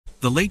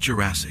The late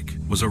Jurassic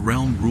was a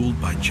realm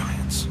ruled by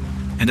giants,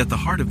 and at the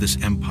heart of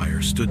this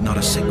empire stood not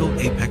a single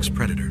apex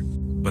predator,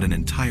 but an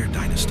entire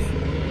dynasty,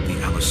 the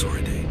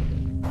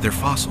Allosauridae. Their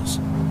fossils,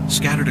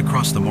 scattered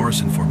across the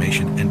Morrison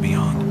Formation and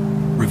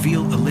beyond,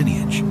 reveal a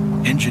lineage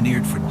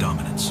engineered for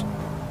dominance.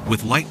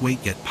 With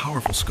lightweight yet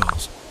powerful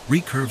skulls,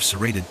 recurved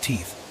serrated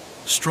teeth,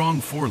 strong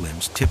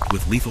forelimbs tipped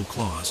with lethal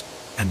claws,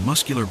 and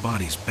muscular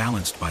bodies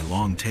balanced by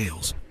long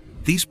tails,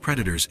 these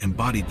predators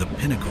embodied the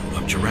pinnacle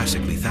of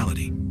Jurassic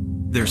lethality.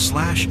 Their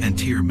slash and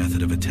tear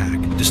method of attack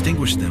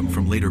distinguished them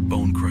from later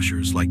bone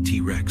crushers like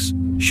T-Rex,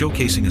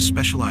 showcasing a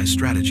specialized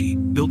strategy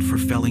built for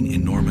felling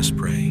enormous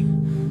prey.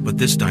 But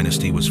this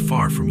dynasty was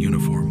far from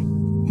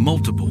uniform.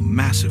 Multiple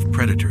massive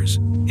predators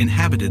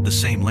inhabited the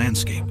same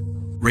landscape,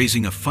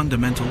 raising a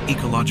fundamental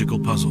ecological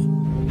puzzle.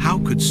 How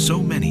could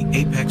so many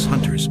apex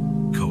hunters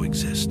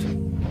coexist?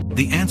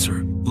 The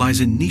answer lies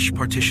in niche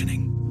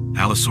partitioning.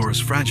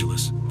 Allosaurus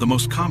fragilis, the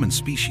most common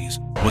species,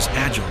 was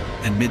agile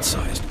and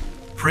mid-sized,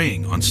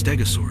 preying on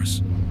Stegosaurus,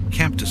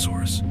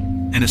 Camptosaurus,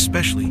 and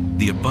especially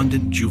the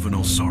abundant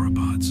juvenile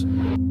sauropods.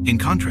 In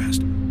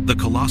contrast, the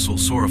colossal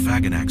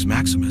Saurophaganax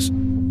maximus,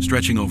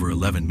 stretching over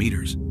 11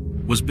 meters,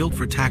 was built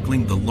for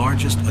tackling the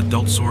largest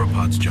adult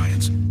sauropods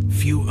giants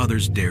few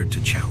others dared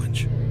to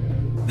challenge.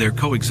 Their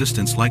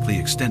coexistence likely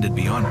extended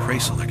beyond prey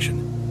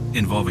selection,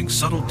 involving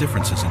subtle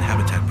differences in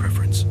habitat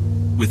preference,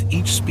 with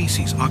each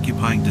species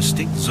occupying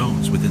distinct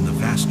zones within the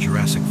vast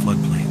Jurassic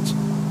floodplains.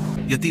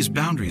 Yet these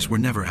boundaries were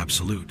never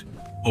absolute.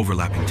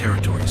 Overlapping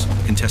territories,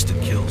 contested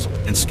kills,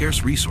 and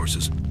scarce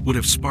resources would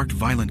have sparked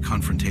violent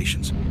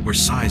confrontations where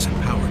size and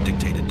power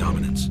dictated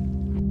dominance.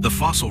 The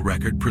fossil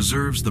record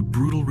preserves the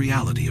brutal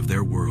reality of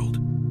their world.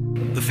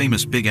 The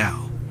famous Big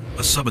Al,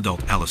 a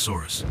subadult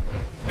Allosaurus,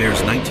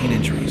 bears 19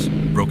 injuries,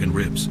 broken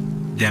ribs,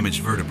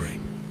 damaged vertebrae,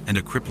 and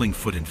a crippling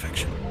foot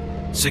infection,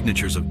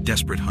 signatures of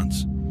desperate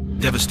hunts,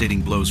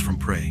 devastating blows from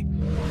prey,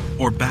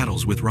 or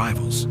battles with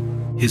rivals.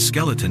 His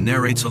skeleton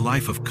narrates a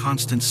life of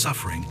constant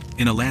suffering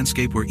in a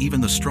landscape where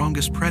even the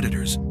strongest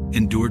predators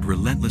endured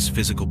relentless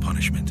physical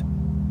punishment.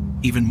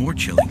 Even more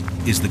chilling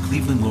is the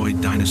Cleveland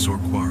Lloyd Dinosaur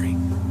Quarry,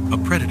 a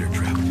predator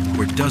trap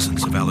where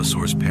dozens of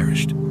Allosaurs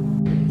perished.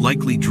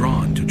 Likely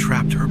drawn to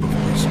trapped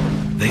herbivores,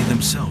 they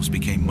themselves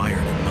became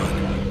mired in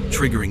mud,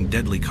 triggering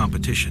deadly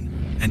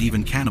competition and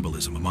even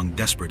cannibalism among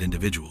desperate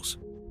individuals.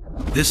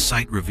 This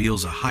site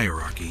reveals a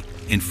hierarchy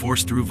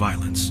enforced through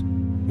violence,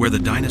 where the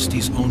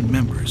dynasty's own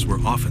members were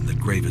often the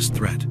gravest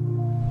threat.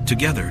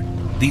 Together,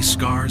 these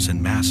scars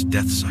and mass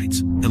death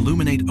sites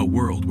illuminate a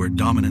world where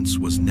dominance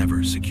was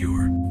never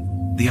secure.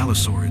 The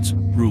Allosaurids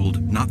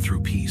ruled not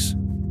through peace,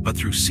 but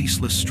through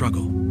ceaseless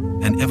struggle,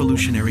 an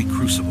evolutionary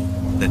crucible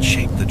that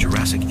shaped the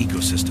Jurassic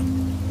ecosystem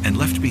and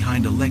left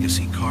behind a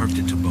legacy carved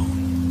into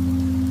bone.